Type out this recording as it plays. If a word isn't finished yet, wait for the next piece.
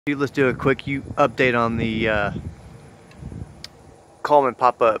Let's do a quick update on the Coleman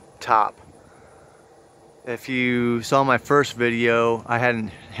pop-up top. If you saw my first video, I hadn't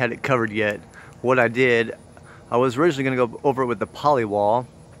had it covered yet. What I did, I was originally going to go over it with the polywall,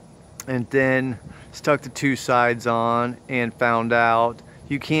 and then stuck the two sides on and found out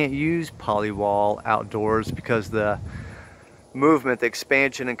you can't use polywall outdoors because the movement, the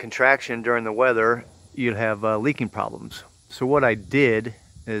expansion and contraction during the weather, you'd have leaking problems. So what I did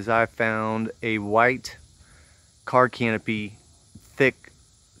is I found a white car canopy thick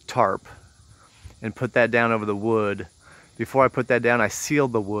tarp and put that down over the wood. Before I put that down, I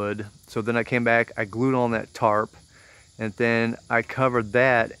sealed the wood. So then I came back, I glued on that tarp, and then I covered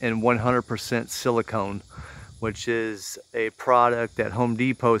that in 100% silicone, which is a product that Home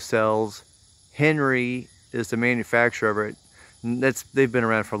Depot sells. Henry is the manufacturer of it. They've been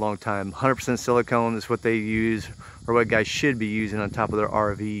around for a long time. 100% silicone is what they use, or what guys should be using on top of their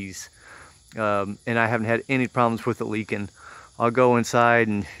RVs. And I haven't had any problems with it leaking. I'll go inside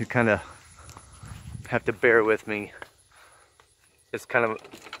and you kind of have to bear with me. It's kind of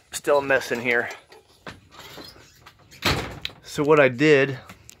still a mess in here. So what I did,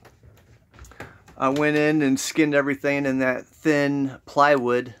 I went in and skinned everything in that thin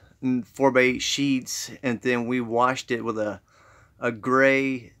plywood and 4x8 sheets, and then we washed it with a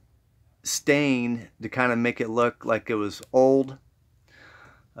gray stain to kind of make it look like it was old.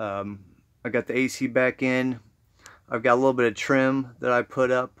 I got the AC back in. I've got a little bit of trim that I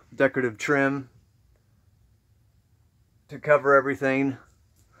put up, decorative trim, to cover everything.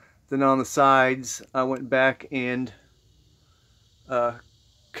 Then on the sides, I went back and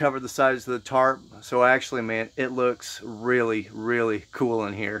covered the sides of the tarp. So actually, man, it looks really, really cool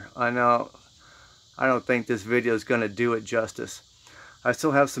in here. I don't think this video is going to do it justice. I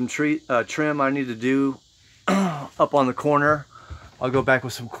still have some trim I need to do up on the corner. I'll go back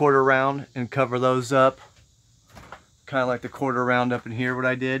with some quarter round and cover those up. Kind of like the quarter round up in here, what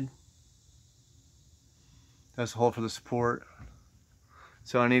I did. That's the hole for the support.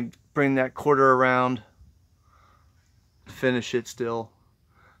 So I need to bring that quarter around, finish it still.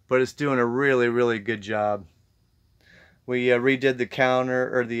 But it's doing a really, really good job. We redid the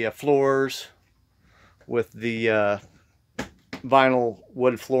counter, or the floors with the vinyl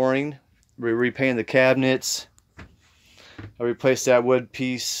wood flooring. We repainted the cabinets. I replaced that wood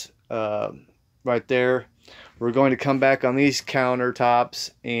piece right there. We're going to come back on these countertops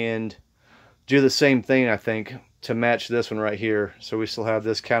and do the same thing, I think, to match this one right here. So we still have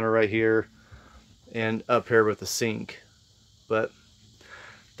this counter right here and up here with the sink. But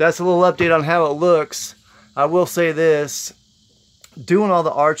that's a little update on how it looks. I will say this, doing all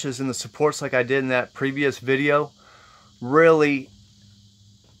the arches and the supports like I did in that previous video really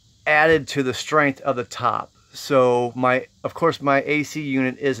added to the strength of the top. So of course my AC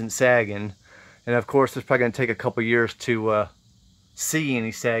unit isn't sagging, and of course it's probably going to take a couple years to see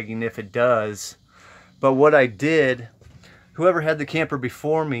any sagging if it does. But what I did, whoever had the camper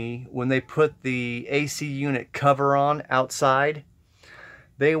before me, when they put the AC unit cover on outside,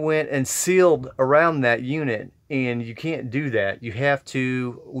 they went and sealed around that unit, and you can't do that. You have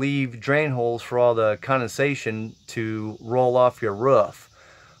to leave drain holes for all the condensation to roll off your roof.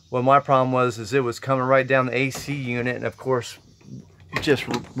 Well, my problem was it was coming right down the AC unit, and of course just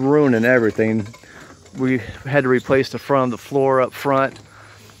ruining everything. We had to replace the front of the floor up front.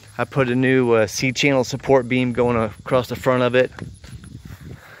 I put a new C-channel support beam going across the front of it.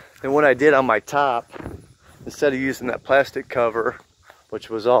 And what I did on my top, instead of using that plastic cover, which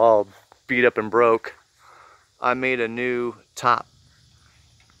was all beat up and broke, I made a new top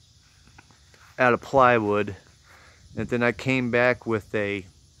out of plywood. And then I came back with a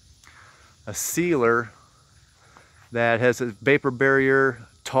sealer that has a vapor barrier,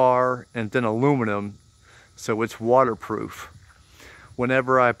 tar, and then aluminum, so it's waterproof.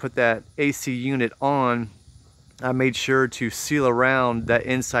 Whenever I put that AC unit on, I made sure to seal around that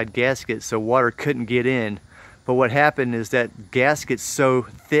inside gasket so water couldn't get in. But what happened is that gasket's so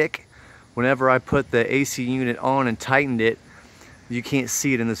thick, whenever I put the AC unit on and tightened it, you can't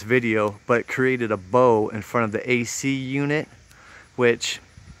see it in this video, but it created a bow in front of the AC unit, which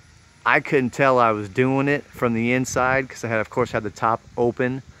I couldn't tell I was doing it from the inside because I had, of course, had the top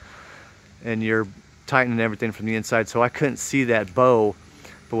open and you're tightening everything from the inside, so I couldn't see that bow.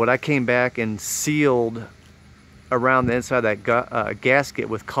 But when I came back and sealed around the inside of that gasket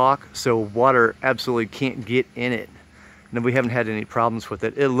with caulk, so water absolutely can't get in it, and we haven't had any problems with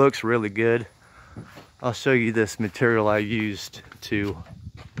it. It looks really good. I'll show you this material I used to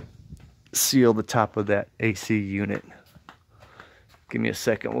seal the top of that AC unit. Give me a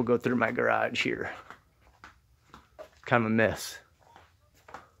second, we'll go through my garage here. Kind of a mess.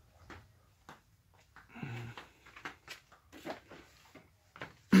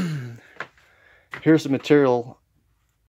 Here's the material